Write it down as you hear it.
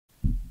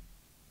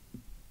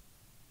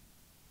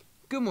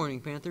Good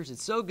morning, Panthers.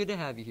 It's so good to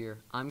have you here.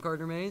 I'm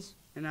Carter Mays.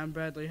 And I'm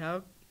Bradley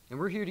Haug. And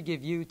we're here to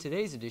give you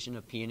today's edition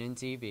of PNN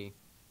TV.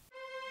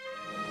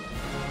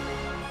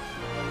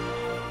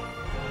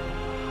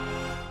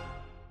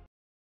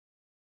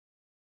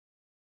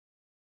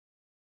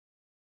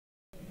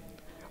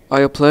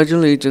 I pledge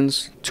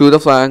allegiance to the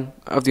flag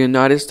of the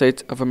United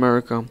States of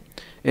America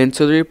and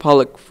to the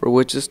republic for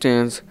which it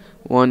stands,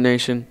 one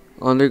nation,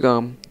 under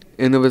God,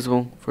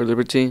 indivisible, for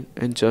liberty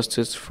and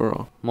justice for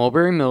all.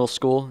 Mulberry Middle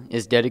School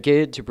is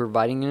dedicated to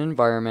providing an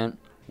environment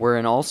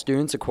wherein all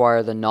students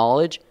acquire the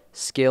knowledge,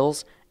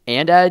 skills,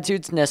 and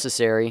attitudes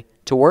necessary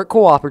to work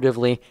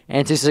cooperatively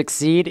and to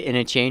succeed in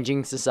a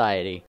changing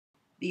society.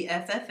 The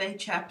FFA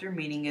chapter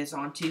meeting is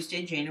on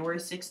Tuesday, January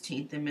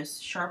 16th in Ms.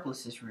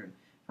 Sharpless's room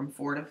from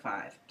 4 to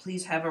 5.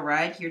 Please have a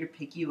ride here to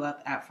pick you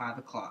up at 5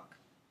 o'clock.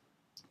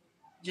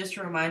 Just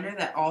a reminder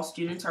that all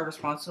students are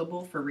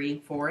responsible for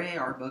reading 4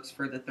 AR books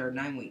for the third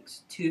 9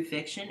 weeks, 2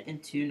 fiction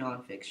and 2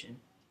 nonfiction.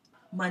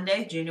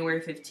 Monday,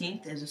 January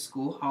 15th is a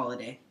school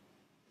holiday.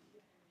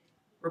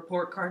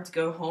 Report cards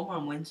go home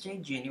on Wednesday,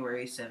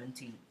 January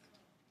 17th.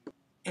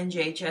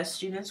 NJHS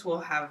students will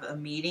have a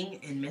meeting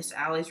in Miss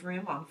Alley's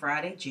room on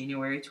Friday,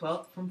 January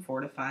 12th from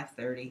 4 to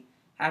 5:30.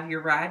 Have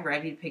your ride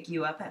ready to pick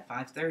you up at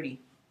 5:30.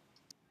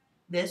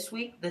 This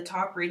week, the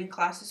top reading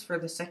classes for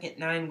the second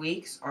 9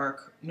 weeks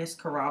are Miss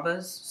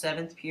Caraba's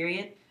 7th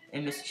period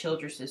and Miss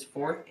Childress's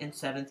 4th and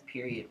 7th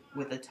period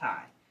with a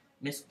tie.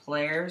 Miss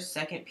Blair's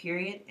 2nd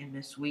period and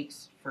Miss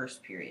Weeks'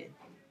 1st period.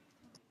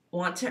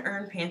 Want to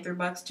earn Panther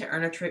Bucks to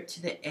earn a trip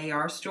to the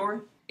AR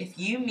store? If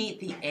you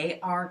meet the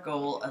AR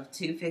goal of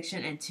 2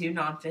 fiction and 2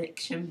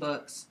 nonfiction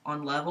books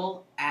on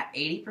level at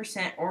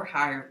 80% or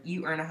higher,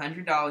 you earn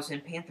 $100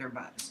 in Panther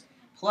Bucks.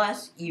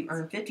 Plus, you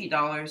earn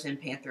 $50 in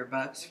Panther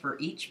Bucks for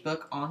each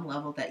book on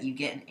level that you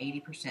get an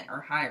 80% or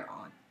higher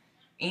on.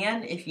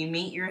 And if you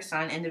meet your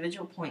assigned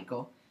individual point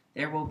goal,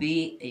 there will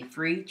be a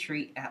free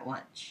treat at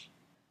lunch.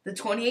 The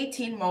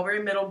 2018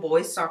 Mulberry Middle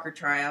Boys Soccer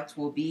Tryouts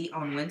will be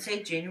on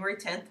Wednesday, January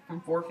 10th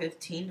from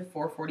 4:15 to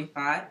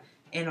 4:45,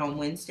 and on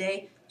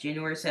Wednesday,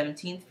 January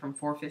 17th from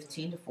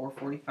 4:15 to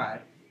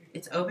 4:45.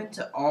 It's open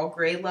to all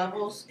grade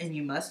levels, and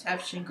you must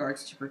have shin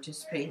guards to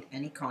participate in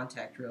any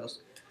contact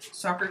drills.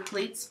 Soccer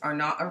cleats are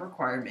not a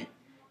requirement.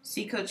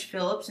 See Coach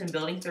Phillips in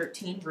Building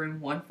 13,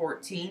 Room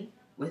 114,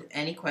 with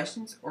any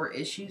questions or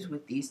issues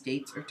with these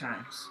dates or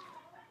times.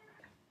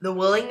 The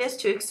willingness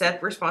to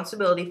accept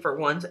responsibility for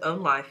one's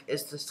own life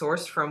is the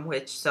source from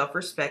which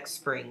self-respect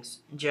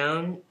springs.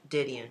 Joan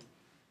Didion.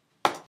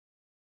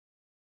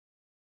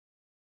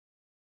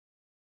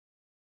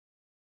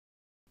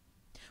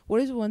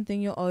 What is one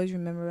thing you'll always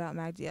remember about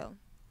Magdiel?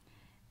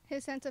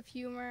 His sense of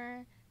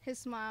humor, his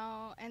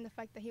smile, and the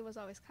fact that he was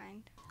always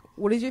kind.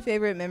 What is your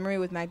favorite memory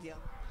with Magdiel?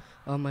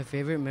 My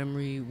favorite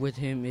memory with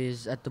him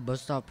is at the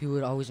bus stop. He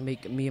would always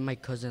make me and my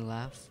cousin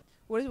laugh.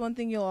 What is one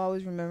thing you'll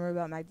always remember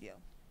about Magdiel?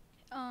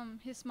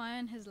 His smile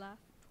and his laugh.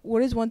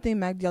 What is one thing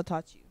Magdiel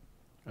taught you?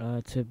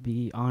 To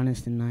be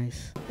honest and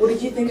nice. What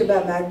did you think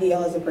about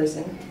Magdiel as a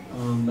person?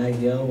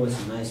 Magdiel was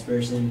a nice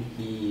person.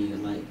 He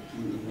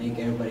make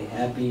everybody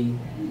happy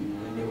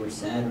when they were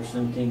sad or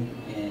something,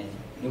 and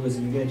he was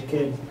a good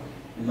kid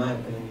in my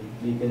opinion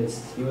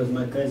because he was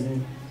my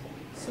cousin.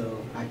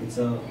 So I can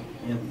tell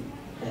him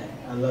that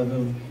I love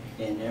him,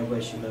 and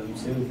everybody should love him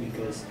too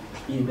because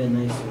he's been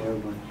nice to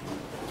everyone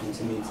and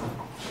to me too.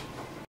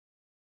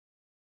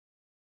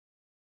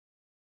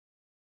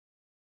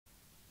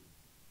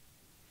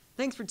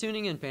 Thanks for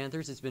tuning in,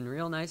 Panthers. It's been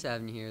real nice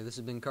having you here. This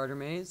has been Carter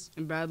Mays.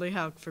 And Bradley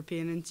Haug for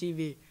PNN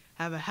TV.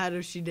 Have a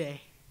Hadoshi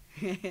day.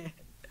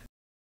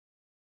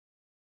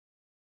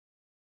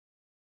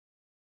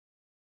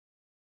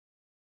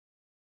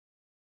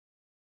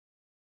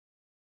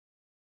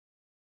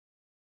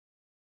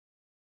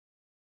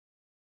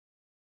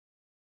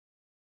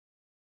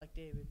 Like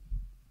David.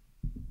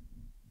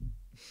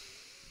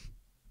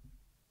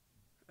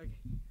 Okay.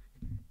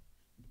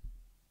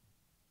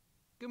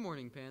 Good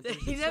morning, Panthers.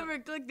 He never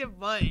clicked the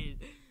button.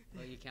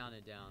 Well, you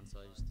counted down, so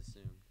I just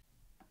assumed.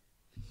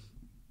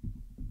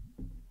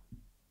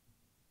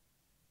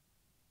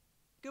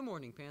 Good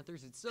morning,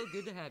 Panthers. It's so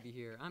good to have you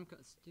here.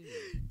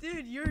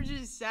 Dude, you're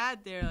just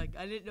sat there like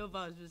I didn't know if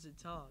I was supposed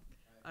to talk.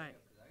 All right.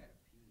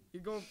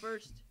 You're going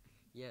first?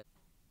 Yeah.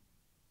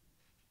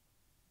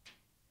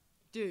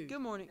 Dude. Good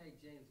morning. Hey,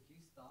 James, can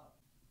you stop?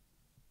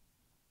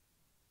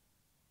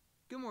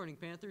 Good morning,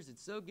 Panthers.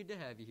 It's so good to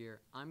have you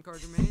here. I'm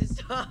Carter Mays.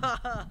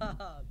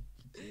 Stop.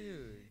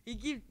 Dude. He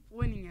keeps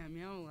pointing at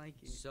me. I don't like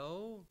it.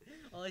 So?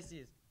 All I see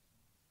is...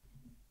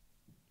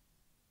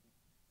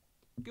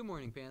 Good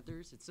morning,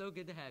 Panthers. It's so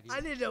good to have you.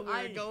 I didn't know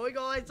where we were going.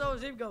 All I saw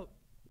was him go.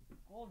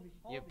 Hold me.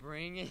 You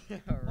bring it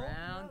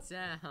around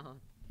town.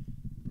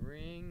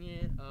 Bring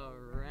it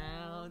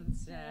around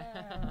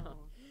town.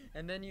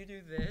 And then you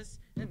do this,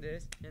 and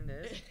this, and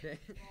this.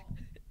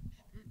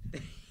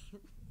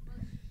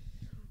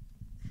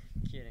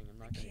 Kidding, I'm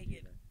not going to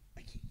do that.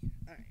 I can't get it.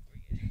 All right,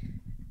 we're good.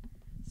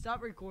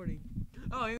 Stop recording. Oh,